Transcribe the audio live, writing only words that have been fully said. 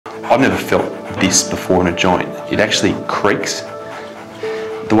I've never felt this before in a joint. It actually creaks.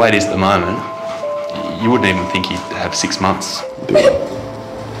 The way it is at the moment, you wouldn't even think you'd have 6 months.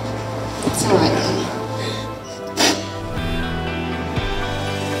 It's all right, honey.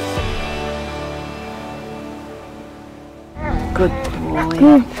 Good boy.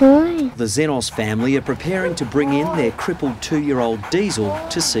 Good boy. The Xenos family are preparing to bring in their crippled 2-year-old Diesel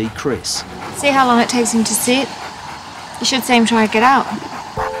to see Chris. See how long it takes him to sit? You should see him try to get out.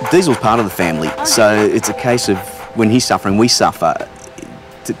 Diesel's part of the family, so it's a case of when he's suffering, we suffer.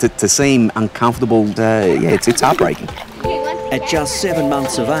 To see him uncomfortable, yeah, it's heartbreaking. At just 7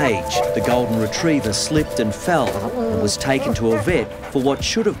 months of age, the Golden Retriever slipped and fell and was taken to a vet for what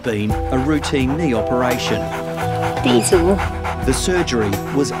should have been a routine knee operation. Diesel. The surgery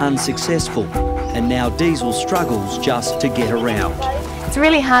was unsuccessful, and now Diesel struggles just to get around. It's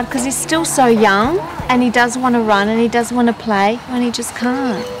really hard because he's still so young and he does want to run and he does want to play and he just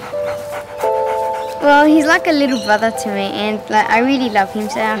can't. Well, he's like a little brother to me, and like I really love him,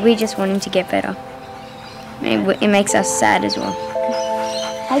 so we just want him to get better. It makes us sad as well.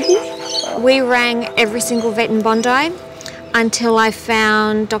 We rang every single vet in Bondi until I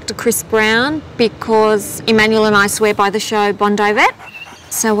found Dr Chris Brown, because Emmanuel and I swear by the show Bondi Vet.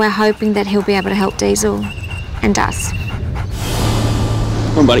 So we're hoping that he'll be able to help Diesel and us.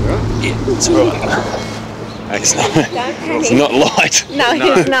 Come on, buddy. Yeah, it's all right. It's not light. No,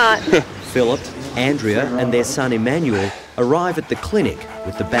 he's not. Philip, Andrea and their son Emmanuel arrive at the clinic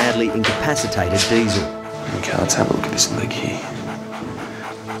with the badly incapacitated Diesel. Okay, let's have a look at this leg here.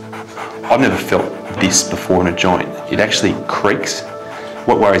 I've never felt this before in a joint. It actually creaks.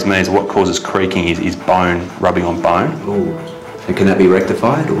 What worries me is what causes creaking is bone rubbing on bone. Ooh. And can that be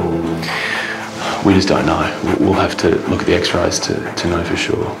rectified, or...? We just don't know. We'll have to look at the x-rays to know for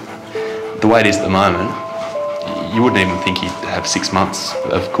sure. The way it is at the moment, you wouldn't even think you'd have 6 months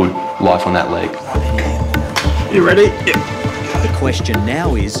of good life on that leg. You ready? Yep. The question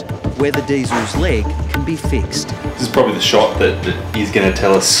now is whether Diesel's leg can be fixed. This is probably the shot that is going to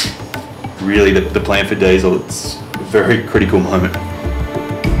tell us really the plan for Diesel. It's a very critical moment.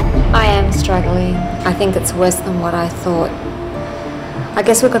 I am struggling. I think it's worse than what I thought. I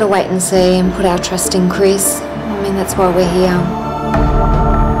guess we've got to wait and see and put our trust in Chris. I mean, that's why we're here.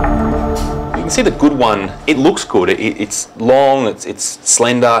 You can see the good one. It looks good. It's long, it's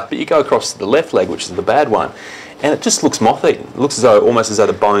slender, but you go across the left leg, which is the bad one, and it just looks moth-eaten. It looks almost as though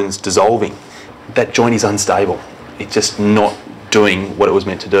the bone's dissolving. That joint is unstable. It's just not doing what it was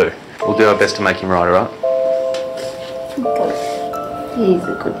meant to do. We'll do our best to make him right, all right? He's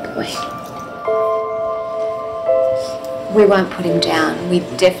a good boy. We won't put him down. We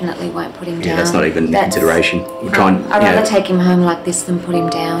definitely won't put him down. Yeah, that's not even a consideration. We'll try and... I'd rather take him home like this than put him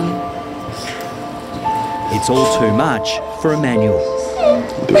down. It's all too much for Emmanuel.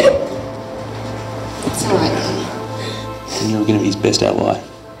 It's all right, honey. And you're going to be his best ally.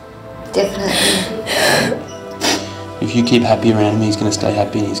 Definitely. If you keep happy around him, he's going to stay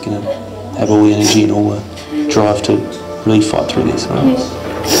happy and he's going to have all the energy and all the drive to really fight through this, right?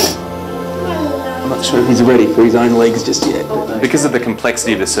 I'm not sure if he's ready for his own legs just yet. Because of the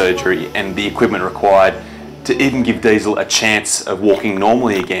complexity of the surgery and the equipment required to even give Diesel a chance of walking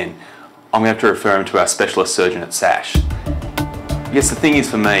normally again, I'm going to have to refer him to our specialist surgeon at SASH. I guess the thing is,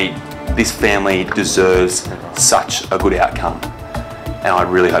 for me, this family deserves such a good outcome, and I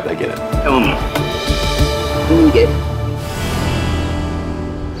really hope they get it. Come on.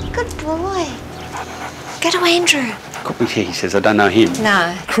 Good boy. Go to Andrew. He says, I don't know him.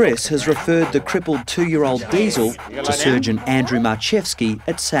 No. Chris has referred the crippled 2-year-old Diesel to surgeon Andrew Marchevsky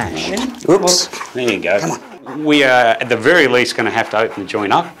at SASH. Oops. There you go. Come on. We are at the very least going to have to open the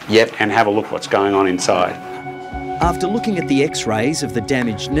joint up. Yep. And have a look what's going on inside. After looking at the x-rays of the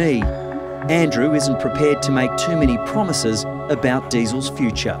damaged knee, Andrew isn't prepared to make too many promises about Diesel's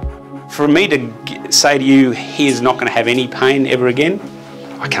future. For me to say to you, he is not going to have any pain ever again,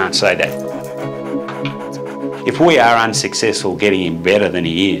 I can't say that. If we are unsuccessful getting him better than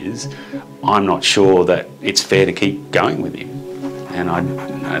he is, I'm not sure that it's fair to keep going with him. And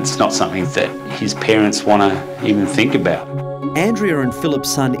it's not something that his parents want to even think about. Andrea and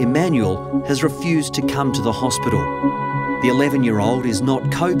Philip's son Emmanuel has refused to come to the hospital. The 11-year-old is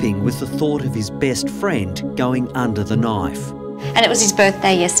not coping with the thought of his best friend going under the knife. And it was his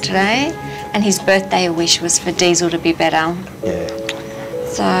birthday yesterday, and his birthday wish was for Diesel to be better. Yeah.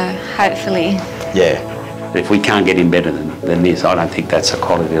 So hopefully. Yeah. If we can't get him better than this, I don't think that's a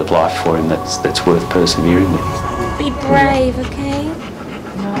quality of life for him that's worth persevering with. Be brave, okay?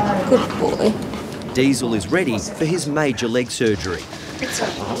 Good boy. Diesel is ready for his major leg surgery.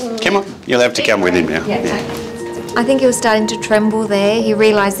 Come on, you'll have to come with him now. Yeah. I think he was starting to tremble there. He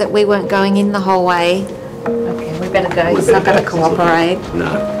realised that we weren't going in the whole way. Okay, we better go. He's not going to cooperate.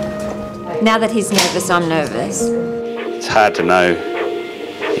 No. Now that he's nervous, I'm nervous. It's hard to know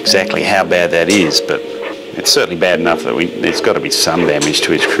exactly how bad that is, but it's certainly bad enough that there's got to be some damage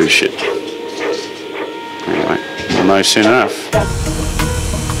to his cruise ship. Anyway, we'll know soon enough.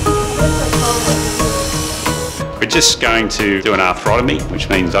 We're just going to do an arthrotomy, which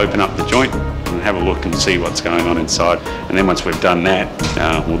means open up the joint and have a look and see what's going on inside. And then once we've done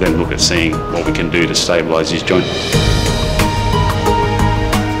that, we'll then look at seeing what we can do to stabilise his joint.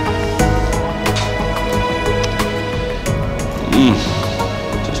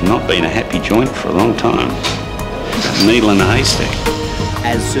 It's not been a happy joint for a long time. A needle in a haystack.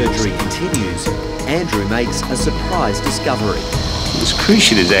 As surgery continues, Andrew makes a surprise discovery. This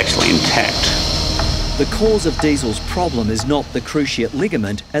cruciate is actually intact. The cause of Diesel's problem is not the cruciate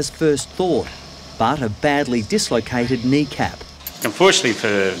ligament as first thought, but a badly dislocated kneecap. Unfortunately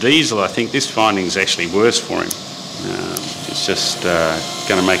for Diesel, I think this finding is actually worse for him. It's just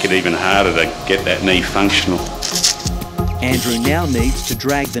going to make it even harder to get that knee functional. Andrew now needs to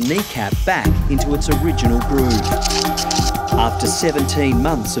drag the kneecap back into its original groove. After 17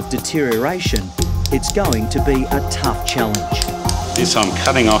 months of deterioration, it's going to be a tough challenge. This I'm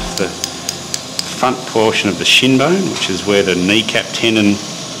cutting off the front portion of the shin bone, which is where the kneecap tendon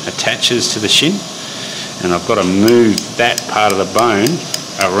attaches to the shin. And I've got to move that part of the bone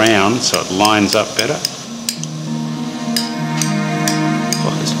around so it lines up better.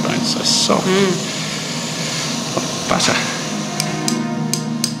 Oh, this bone's so soft. Like butter.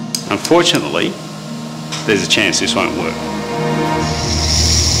 Unfortunately, there's a chance this won't work.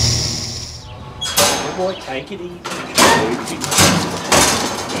 Oh boy, take it easy.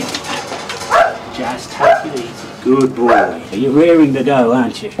 Just take it easy. Good boy. You're raring to go,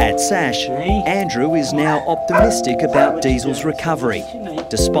 aren't you? At SASH, Andrew is now optimistic about Diesel's recovery,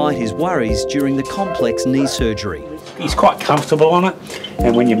 despite his worries during the complex knee surgery. He's quite comfortable on it,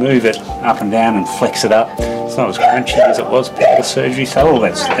 and when you move it up and down and flex it up, it's not as crunchy as it was before the surgery, so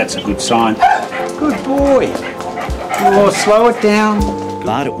that's a good sign. Good boy. Oh, slow it down.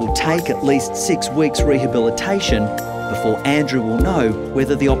 But it will take at least 6 weeks rehabilitation before Andrew will know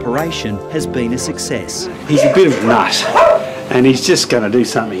whether the operation has been a success. He's a bit of a nut, and he's just going to do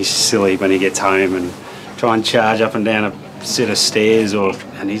something silly when he gets home and try and charge up and down a set of stairs, I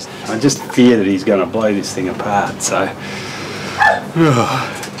just fear that he's going to blow this thing apart, so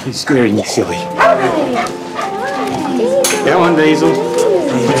he's scaring you silly. Go on, Diesel.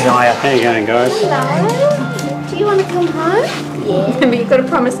 How you going, guys? Hello. Do you want to come home? Yeah. But you've got to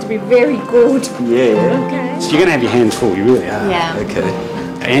promise to be very good. Yeah. Okay. So you're going to have your hands full, you really are. Yeah. Okay.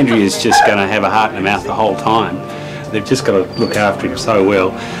 Andrew is just going to have a heart in the mouth the whole time. They've just got to look after him so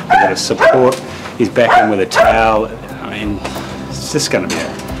well. They've got to support his back in with a towel. I mean, it's just going to be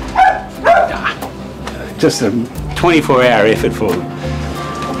just a 24-hour effort for them.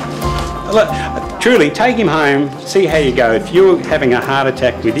 Look, truly, take him home, see how you go. If you're having a heart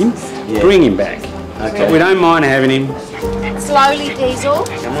attack with him, bring him back. Okay. We don't mind having him. Slowly, Diesel.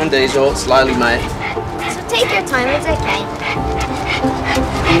 Come on, Diesel. Slowly, mate. So take your time, it's okay.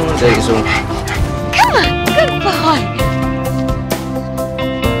 Come on, Diesel. Come on, good boy.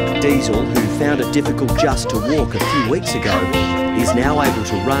 Diesel, who found it difficult just to walk a few weeks ago, is now able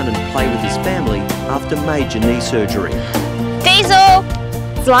to run and play with his family after major knee surgery. Diesel!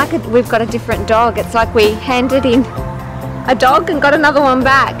 It's like we've got a different dog. It's like we handed in a dog and got another one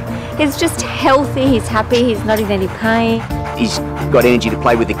back. He's just healthy, he's happy, he's not in any pain. He's got energy to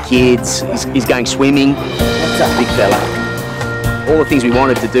play with the kids. He's going swimming. What's up, big fella? All the things we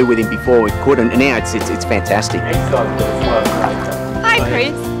wanted to do with him before we couldn't, and now it's fantastic. Hi,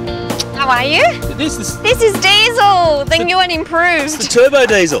 Chris. How are you? This is Diesel, the new and improved. It's the turbo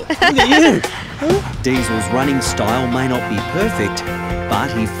Diesel. Look at you. Diesel's running style may not be perfect,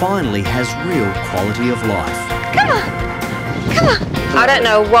 but he finally has real quality of life. Come on, come on. I don't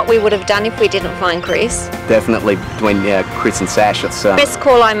know what we would have done if we didn't find Chris. Definitely between Chris and Sash, it's Best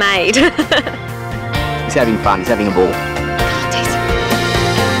call I made. he's having fun. He's having a ball.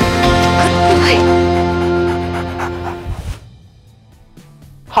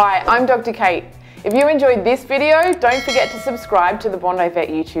 Hi, I'm Dr. Kate. If you enjoyed this video, don't forget to subscribe to the Bondi Vet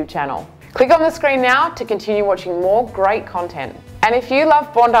YouTube channel. Click on the screen now to continue watching more great content. And if you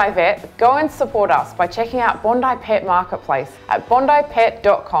love Bondi Vet, go and support us by checking out Bondi Pet Marketplace at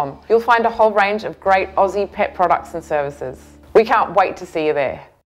bondipet.com. You'll find a whole range of great Aussie pet products and services. We can't wait to see you there.